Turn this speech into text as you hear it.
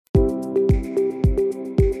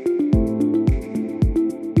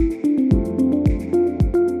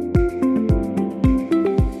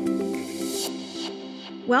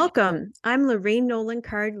Welcome. I'm Lorraine Nolan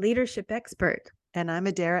Card, leadership expert. And I'm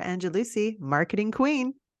Adara Angelucci, marketing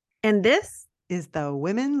queen. And this is the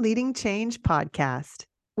Women Leading Change podcast.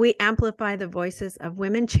 We amplify the voices of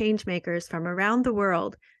women changemakers from around the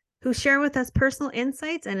world who share with us personal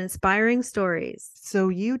insights and inspiring stories. So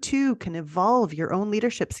you too can evolve your own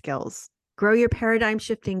leadership skills, grow your paradigm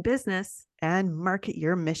shifting business, and market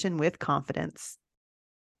your mission with confidence.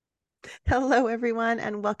 Hello, everyone,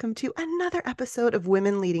 and welcome to another episode of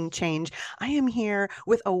Women Leading Change. I am here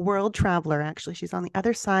with a world traveler. Actually, she's on the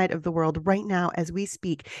other side of the world right now as we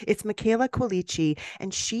speak. It's Michela Quilici,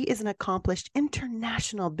 and she is an accomplished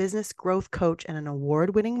international business growth coach and an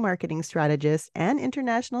award-winning marketing strategist and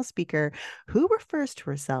international speaker who refers to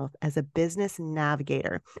herself as a business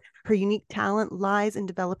navigator. Her unique talent lies in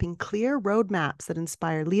developing clear roadmaps that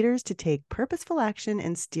inspire leaders to take purposeful action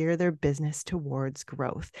and steer their business towards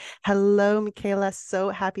growth. Hello, Michela.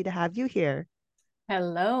 So happy to have you here.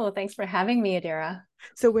 Hello. Thanks for having me, Adara.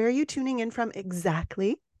 So where are you tuning in from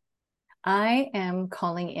exactly? I am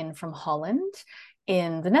calling in from Holland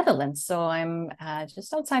in the Netherlands. So I'm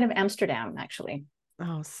just outside of Amsterdam, actually.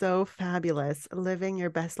 Oh, so fabulous. Living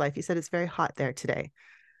your best life. You said it's very hot there today.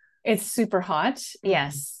 It's super hot.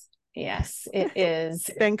 Yes. Yes, it is.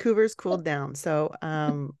 Vancouver's cooled down. So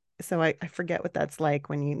I forget what that's like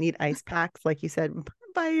when you need ice packs, like you said,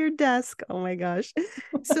 by your desk. Oh my gosh.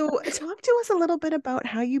 So talk to us a little bit about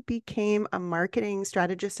how you became a marketing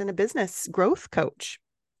strategist and a business growth coach.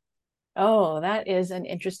 Oh, that is an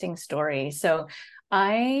interesting story. So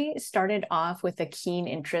I started off with a keen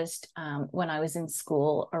interest when I was in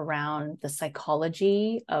school around the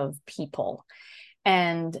psychology of people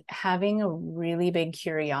and having a really big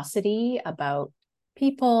curiosity about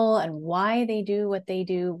people and why they do what they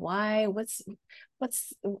do,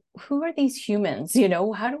 who are these humans,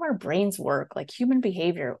 how do our brains work? Like human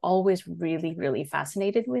behavior always really, really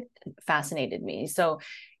fascinated me. So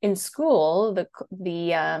in school,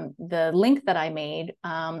 the link that I made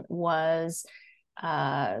was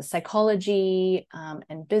psychology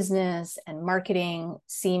and business and marketing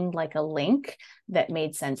seemed like a link that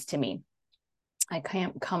made sense to me. I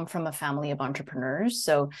can't come from a family of entrepreneurs,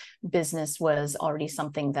 so business was already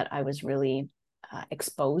something that I was really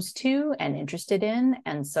exposed to and interested in.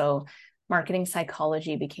 And so marketing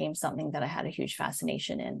psychology became something that I had a huge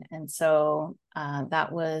fascination in. And so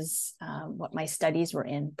that was what my studies were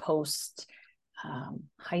in post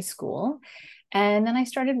high school. And then I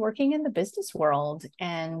started working in the business world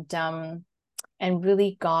and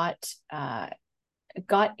really got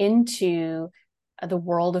into the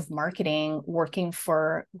world of marketing, working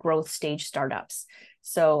for growth stage startups.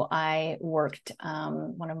 So I worked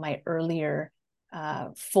one of my earlier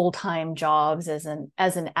full-time jobs as an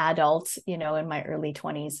adult, in my early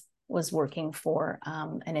 20s, was working for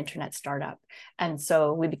an internet startup. And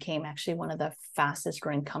so we became actually one of the fastest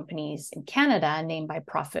growing companies in Canada, named by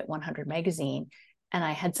Profit 100 magazine. And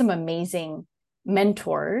I had some amazing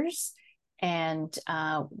mentors and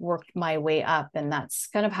worked my way up. And that's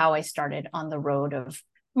kind of how I started on the road of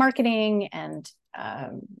marketing and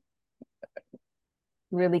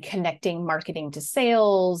really connecting marketing to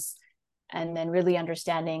sales, and then really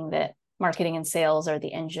understanding that marketing and sales are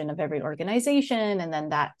the engine of every organization. And then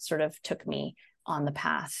that sort of took me on the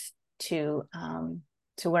path to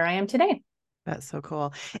where I am today. That's so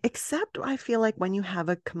cool. Except I feel like when you have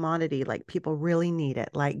a commodity, like people really need it,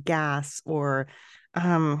 like gas or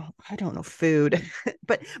I don't know, food,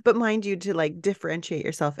 but mind you, to like differentiate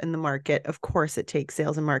yourself in the market, of course it takes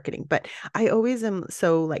sales and marketing. But I always am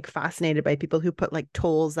so like fascinated by people who put like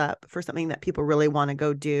tolls up for something that people really want to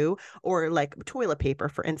go do, or like toilet paper,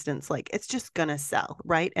 for instance, like it's just gonna sell,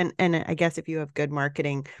 right? And I guess if you have good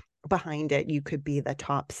marketing behind it, you could be the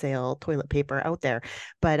top sale toilet paper out there.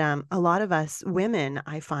 But a lot of us women,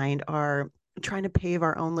 I find, are trying to pave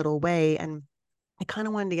our own little way. And I kind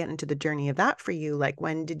of wanted to get into the journey of that for you. Like,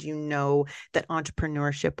 when did you know that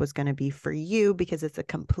entrepreneurship was going to be for you? Because it's a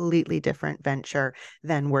completely different venture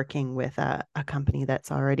than working with a company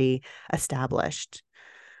that's already established.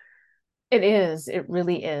 It is. It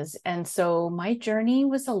really is. And so my journey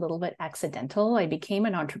was a little bit accidental. I became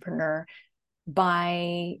an entrepreneur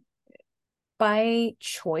by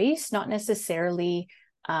choice, not necessarily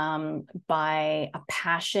by a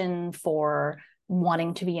passion for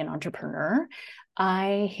wanting to be an entrepreneur.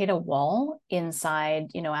 I hit a wall inside,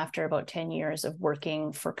 after about 10 years of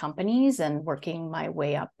working for companies and working my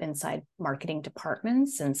way up inside marketing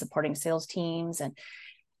departments and supporting sales teams.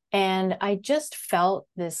 And I just felt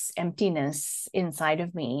this emptiness inside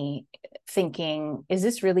of me, thinking, is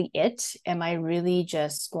this really it? Am I really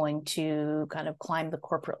just going to kind of climb the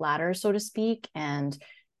corporate ladder, so to speak, and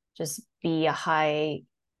just be a high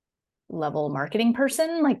level marketing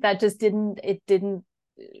person. Like that just didn't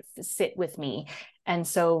sit with me. And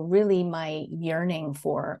so really my yearning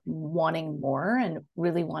for wanting more and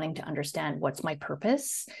really wanting to understand what's my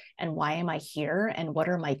purpose and why am I here and what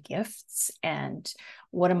are my gifts and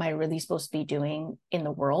what am I really supposed to be doing in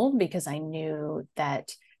the world, because I knew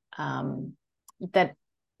that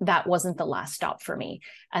that wasn't the last stop for me.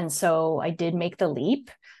 And so I did make the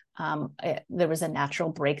leap. There was a natural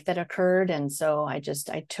break that occurred. And so I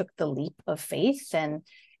took the leap of faith and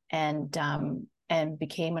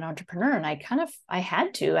became an entrepreneur. And I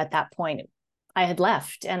had to, at that point, I had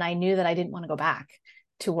left and I knew that I didn't want to go back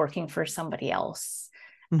to working for somebody else.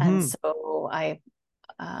 Mm-hmm. And so I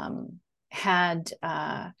had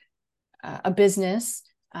a business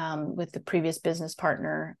with the previous business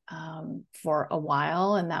partner for a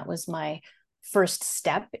while. And that was my first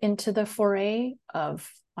step into the foray of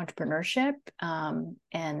entrepreneurship. And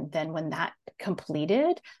then when that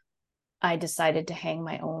completed, I decided to hang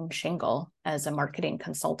my own shingle as a marketing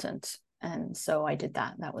consultant. And so I did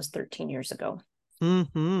that. That was 13 years ago.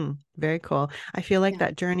 Mm-hmm. Very cool. I feel like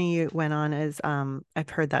that journey you went on is, I've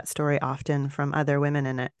heard that story often from other women,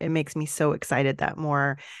 and it makes me so excited that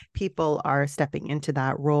more people are stepping into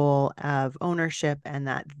that role of ownership and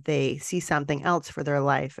that they see something else for their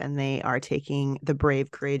life and they are taking the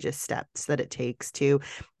brave, courageous steps that it takes to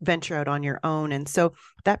venture out on your own. And so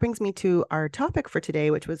that brings me to our topic for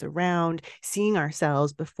today, which was around seeing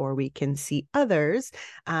ourselves before we can see others,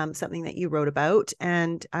 something that you wrote about.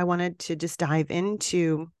 And I wanted to just dive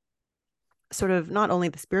into sort of not only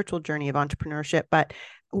the spiritual journey of entrepreneurship, but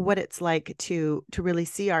what it's like to really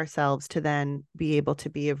see ourselves to then be able to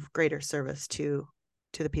be of greater service to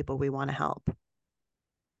the people we want to help.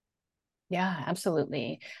 Yeah,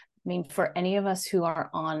 absolutely. I mean, for any of us who are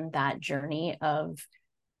on that journey of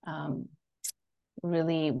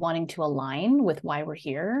really wanting to align with why we're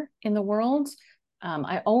here in the world,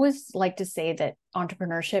 I always like to say that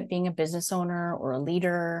entrepreneurship, being a business owner or a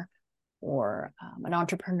leader or an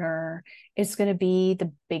entrepreneur, is going to be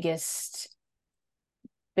the biggest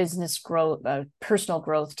business growth, personal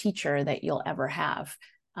growth teacher that you'll ever have,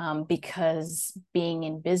 because being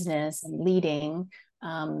in business and leading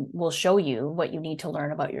will show you what you need to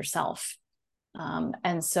learn about yourself.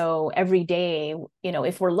 And so every day,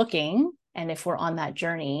 if we're looking and if we're on that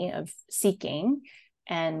journey of seeking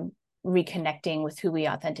and reconnecting with who we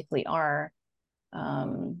authentically are,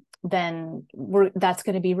 then that's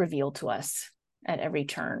going to be revealed to us at every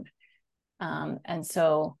turn. And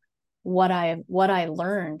so what I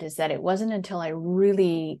learned is that it wasn't until I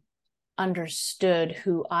really understood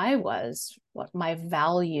who I was, what my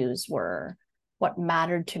values were, what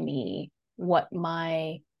mattered to me, what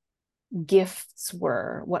my gifts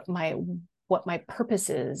were, what my purpose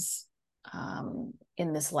is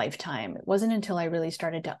in this lifetime. It wasn't until I really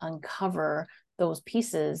started to uncover those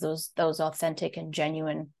pieces, those authentic and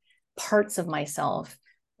genuine parts of myself.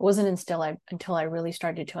 It wasn't until I really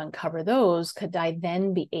started to uncover those could I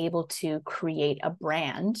then be able to create a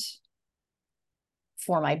brand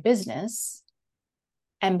for my business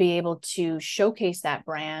and be able to showcase that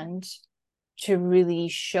brand to really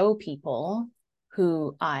show people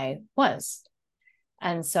who I was.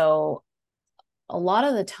 And so a lot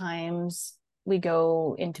of the times we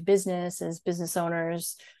go into business as business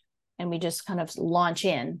owners and we just kind of launch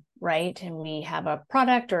in, right? And we have a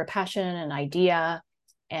product or a passion, an idea,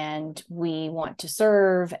 and we want to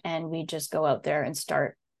serve, and we just go out there and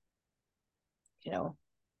start,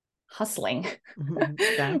 hustling,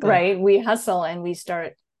 Exactly. right? We hustle and we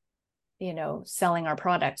start, selling our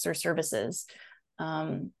products or services.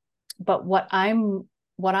 But what I'm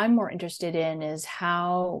more interested in is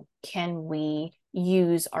how can we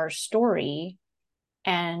use our story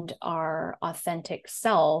and our authentic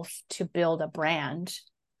self to build a brand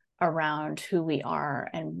around who we are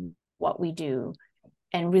and what we do,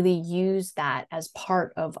 and really use that as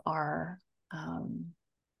part of our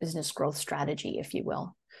business growth strategy, if you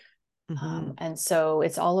will. Mm-hmm. And so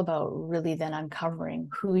it's all about really then uncovering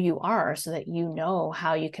who you are so that you know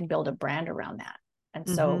how you can build a brand around that. And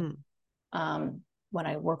so when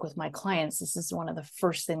I work with my clients, this is one of the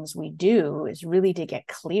first things we do, is really to get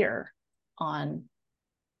clear on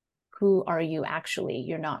who are you actually.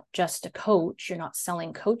 You're not just a coach. You're not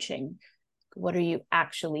selling coaching. What are you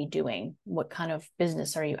actually doing? What kind of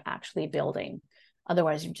business are you actually building?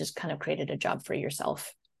 Otherwise, you've just kind of created a job for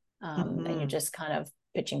yourself, and you're just kind of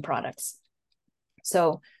pitching products.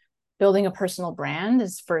 So building a personal brand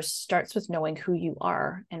starts with knowing who you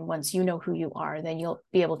are. And once you know who you are, then you'll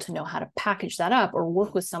be able to know how to package that up or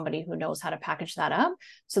work with somebody who knows how to package that up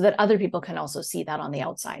so that other people can also see that on the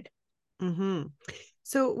outside. Mm-hmm.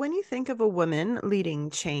 So, when you think of a woman leading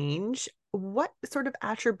change, what sort of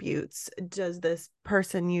attributes does this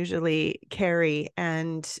person usually carry,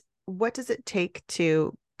 and what does it take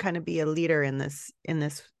to kind of be a leader in this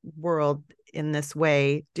world in this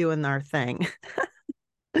way, doing our thing?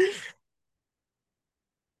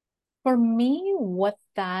 For me, what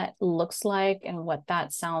that looks like and what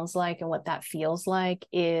that sounds like and what that feels like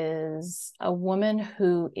is a woman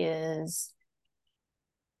who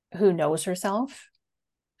knows herself,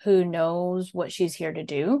 who knows what she's here to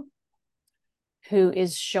do, who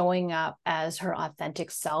is showing up as her authentic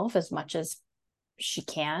self as much as she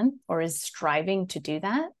can, or is striving to do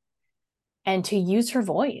that, and to use her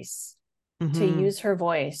voice,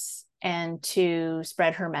 and to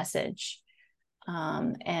spread her message,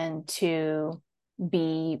 and to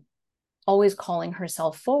be always calling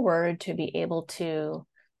herself forward, to be able to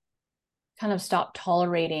kind of stop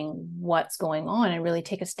tolerating what's going on and really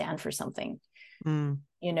take a stand for something. Mm.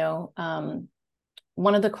 You know,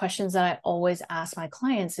 one of the questions that I always ask my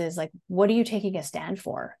clients is like, what are you taking a stand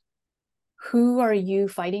for? Who are you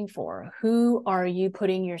fighting for? Who are you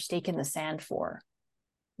putting your stake in the sand for?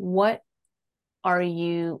 What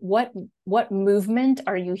movement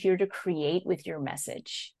are you here to create with your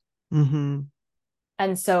message? Mm-hmm.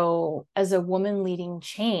 And so as a woman leading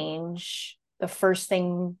change, the first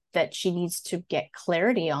thing that she needs to get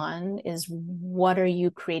clarity on is, what are you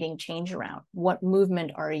creating change around? What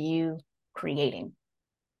movement are you creating?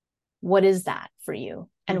 What is that for you,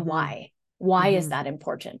 and Mm-hmm. why? Why is that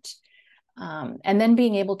important? And then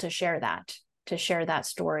being able to share that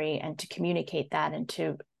story, and to communicate that, and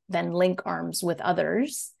to then link arms with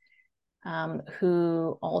others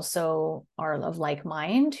who also are of like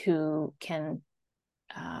mind, who can,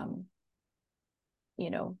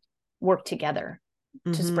 work together to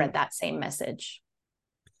Mm-hmm. spread that same message.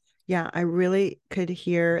 Yeah, I really could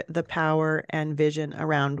hear the power and vision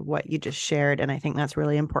around what you just shared. And I think that's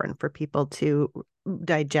really important for people to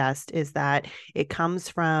digest, is that it comes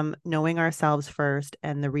from knowing ourselves first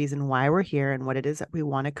and the reason why we're here and what it is that we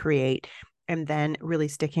want to create. And then really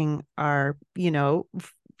sticking our,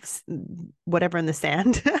 whatever in the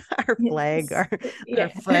sand, our flag, our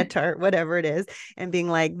foot, or whatever it is, and being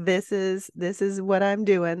like, this is what I'm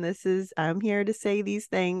doing. I'm here to say these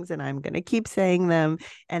things, and I'm going to keep saying them.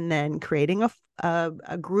 And then creating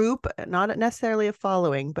a group, not necessarily a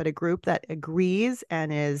following, but a group that agrees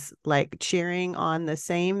and is like cheering on the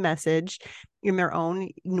same message in their own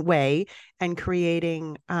way, and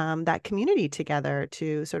creating that community together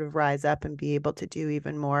to sort of rise up and be able to do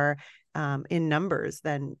even more in numbers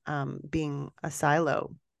than being a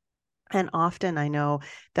silo. And often I know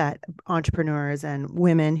that entrepreneurs and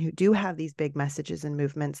women who do have these big messages and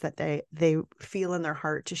movements that they feel in their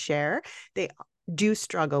heart to share, they do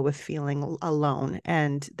struggle with feeling alone,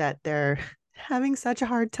 and that they're having such a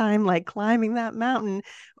hard time like climbing that mountain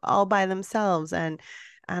all by themselves. And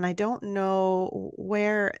I don't know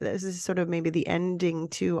where this is sort of maybe the ending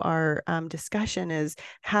to our discussion, is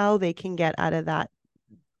how they can get out of that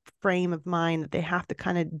frame of mind that they have to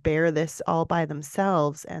kind of bear this all by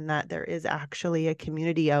themselves, and that there is actually a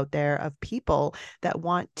community out there of people that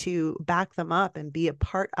want to back them up and be a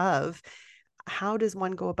part of. How does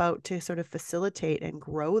one go about to sort of facilitate and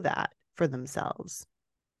grow that for themselves?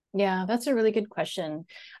 Yeah, that's a really good question.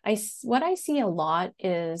 What I see a lot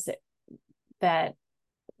is that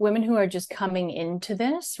women who are just coming into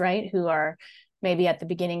this, right, who are maybe at the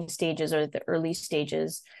beginning stages or the early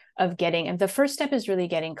stages of getting, and the first step is really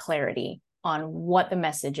getting clarity on what the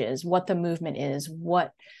message is, what the movement is,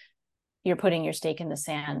 what you're putting your stake in the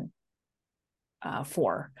sand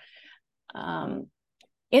for.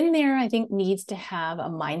 In there, I think needs to have a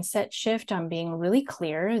mindset shift on being really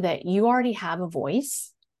clear that you already have a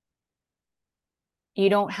voice. You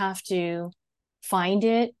don't have to find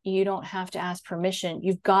it. You don't have to ask permission.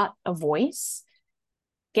 You've got a voice.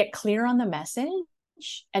 Get clear on the message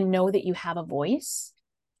and know that you have a voice.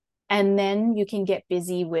 And then you can get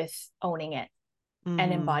busy with owning it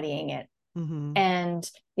and embodying it. And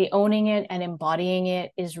the owning it and embodying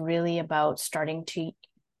it is really about starting to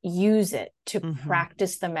use it to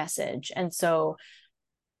practice the message. And so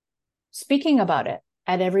speaking about it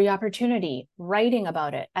at every opportunity, writing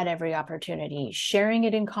about it at every opportunity, sharing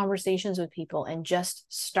it in conversations with people, and just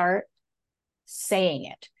start saying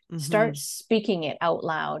it, start speaking it out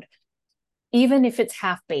loud, even if it's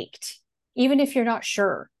half baked, even if you're not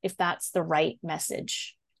sure if that's the right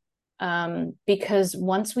message. Because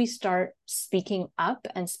once we start speaking up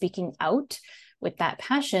and speaking out with that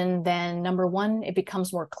passion, then number one, it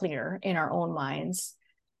becomes more clear in our own minds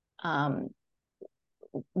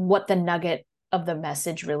what the nugget of the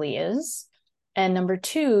message really is. And number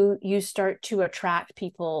two, you start to attract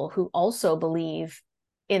people who also believe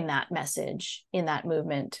in that message, in that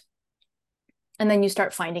movement. And then you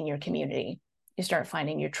start finding your community. You start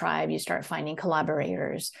finding your tribe. You start finding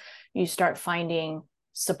collaborators. You start finding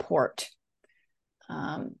support.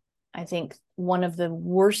 I think one of the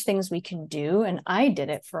worst things we can do, and I did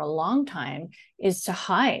it for a long time, is to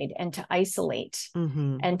hide and to isolate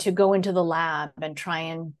and to go into the lab and try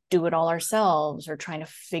and do it all ourselves, or trying to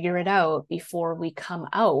figure it out before we come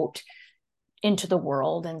out into the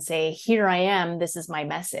world and say, here I am, this is my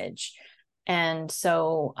message. And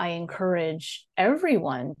so I encourage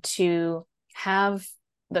everyone to have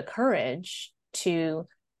the courage to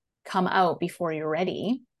come out before you're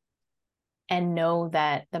ready, and know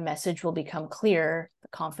that the message will become clear, the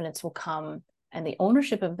confidence will come, and the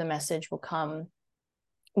ownership of the message will come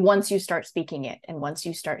once you start speaking it and once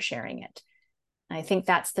you start sharing it. And I think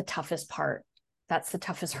that's the toughest part. That's the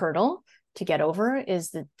toughest hurdle to get over,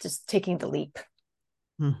 is just taking the leap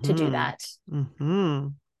to do that.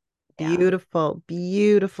 Beautiful,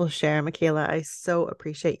 beautiful share, Michela. I so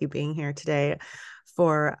appreciate you being here today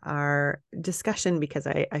for our discussion, because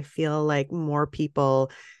I feel like more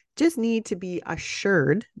people just need to be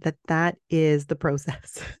assured that that is the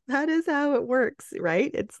process. That is how it works,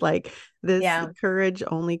 right? It's like this courage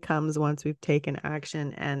only comes once we've taken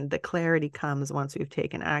action, and the clarity comes once we've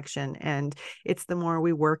taken action. And it's the more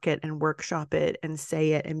we work it and workshop it and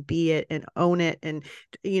say it and be it and own it. And,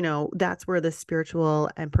 that's where the spiritual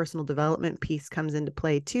and personal development piece comes into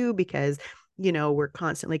play too, because we're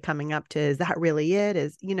constantly coming up to, is that really it?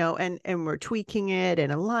 And we're tweaking it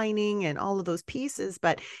and aligning and all of those pieces,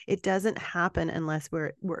 but it doesn't happen unless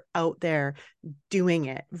we're out there doing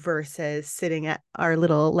it, versus sitting at our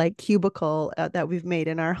little like cubicle that we've made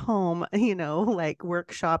in our home, like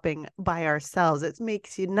workshopping by ourselves. It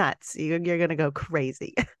makes you nuts. You're going to go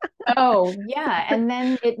crazy. Oh yeah. And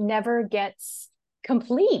then it never gets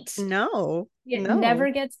complete. It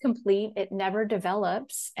never gets complete. It never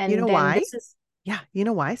develops. And you know then why? this is You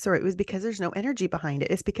know why? Sorry, it was because there's no energy behind it.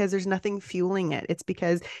 It's because there's nothing fueling it. It's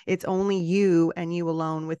because it's only you and you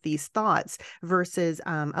alone with these thoughts, versus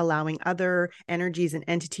allowing other energies and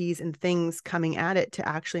entities and things coming at it to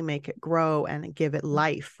actually make it grow and give it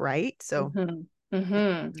life, right? So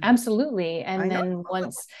absolutely. And then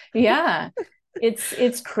once,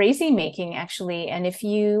 it's crazy making, actually. And if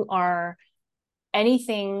you are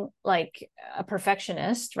anything like a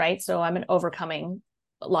perfectionist, right? So I'm an overcoming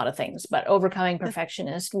a lot of things, but overcoming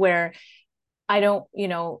perfectionist, where I don't,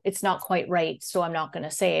 it's not quite right, so I'm not going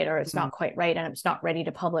to say it, or it's not quite right and it's not ready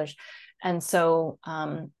to publish. And so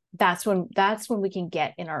that's when we can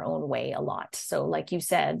get in our own way a lot. So like you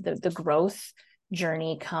said, the growth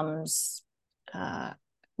journey comes,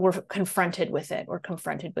 we're confronted with it, we're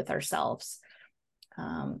confronted with ourselves.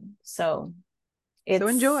 So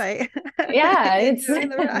enjoy. It's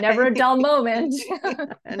never a dull moment.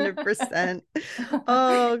 100%.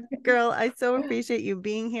 Oh, girl, I so appreciate you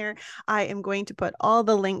being here. I am going to put all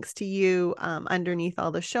the links to you underneath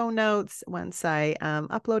all the show notes once I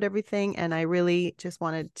upload everything. And I really just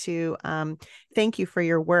wanted to thank you for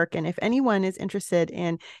your work. And if anyone is interested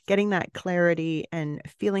in getting that clarity and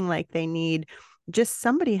feeling like they need just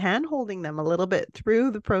somebody hand-holding them a little bit through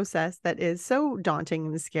the process that is so daunting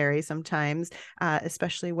and scary sometimes,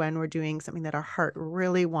 especially when we're doing something that our heart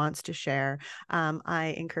really wants to share,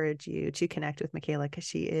 I encourage you to connect with Michela, because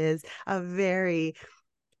she is a very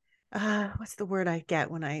what's the word I get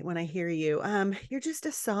when I hear you? You're just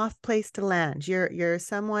a soft place to land. You're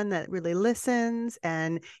someone that really listens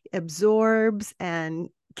and absorbs and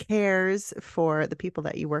cares for the people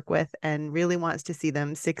that you work with, and really wants to see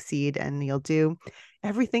them succeed, and you'll do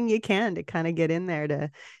everything you can to kind of get in there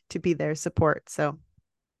to be their support. So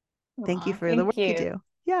thank you for the work you do.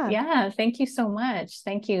 Thank you so much.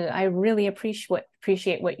 Thank you. I really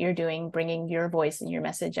appreciate what you're doing, bringing your voice and your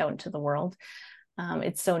message out into the world.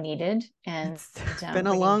 It's so needed, and it's been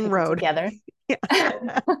a long road together.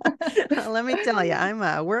 Let me tell you, I'm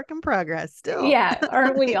a work in progress still.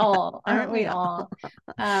 Aren't we all? Aren't we all?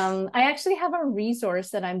 I actually have a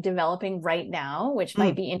resource that I'm developing right now, which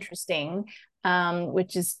might be interesting.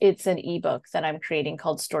 It's an ebook that I'm creating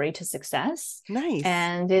called Story to Success. Nice.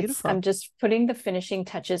 And I'm just putting the finishing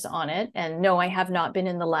touches on it. And no, I have not been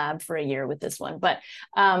in the lab for a year with this one, but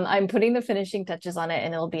I'm putting the finishing touches on it,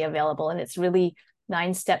 and it'll be available. And it's really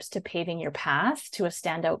 9 steps to paving your path to a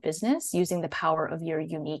standout business using the power of your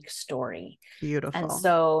unique story. Beautiful. And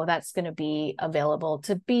so that's going to be available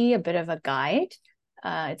to be a bit of a guide.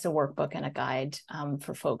 It's a workbook and a guide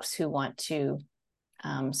for folks who want to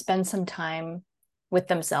spend some time with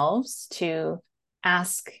themselves to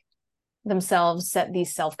ask themselves set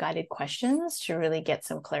these self-guided questions to really get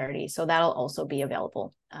some clarity. So that'll also be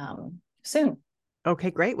available soon.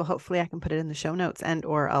 Okay, great. Well, hopefully I can put it in the show notes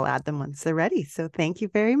or I'll add them once they're ready. So thank you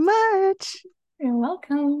very much. You're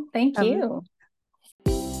welcome. Thank you.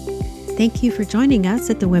 Thank you for joining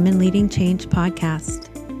us at the Women Leading Change podcast.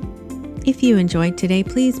 If you enjoyed today,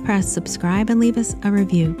 please press subscribe and leave us a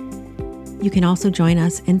review. You can also join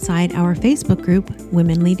us inside our Facebook group,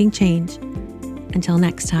 Women Leading Change. Until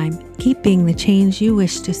next time, keep being the change you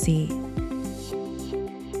wish to see.